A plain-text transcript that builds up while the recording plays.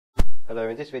Hello,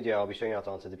 in this video I'll be showing you how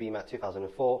to answer the BMAT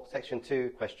 2004, Section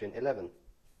 2, Question 11.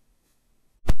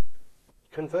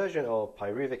 Conversion of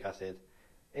pyruvic acid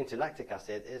into lactic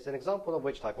acid is an example of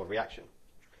which type of reaction?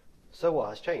 So what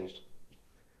has changed?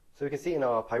 So we can see in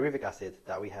our pyruvic acid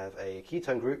that we have a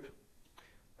ketone group,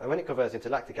 and when it converts into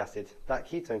lactic acid, that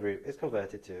ketone group is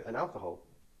converted to an alcohol.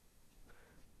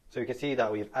 So we can see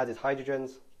that we've added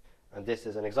hydrogens, and this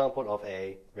is an example of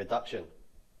a reduction.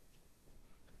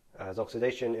 As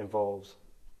oxidation involves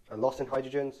a loss in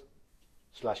hydrogens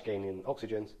 / gain in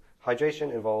oxygens,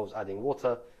 hydration involves adding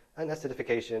water, and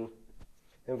acidification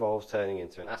involves turning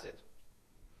into an acid.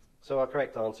 So our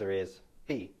correct answer is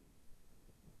B.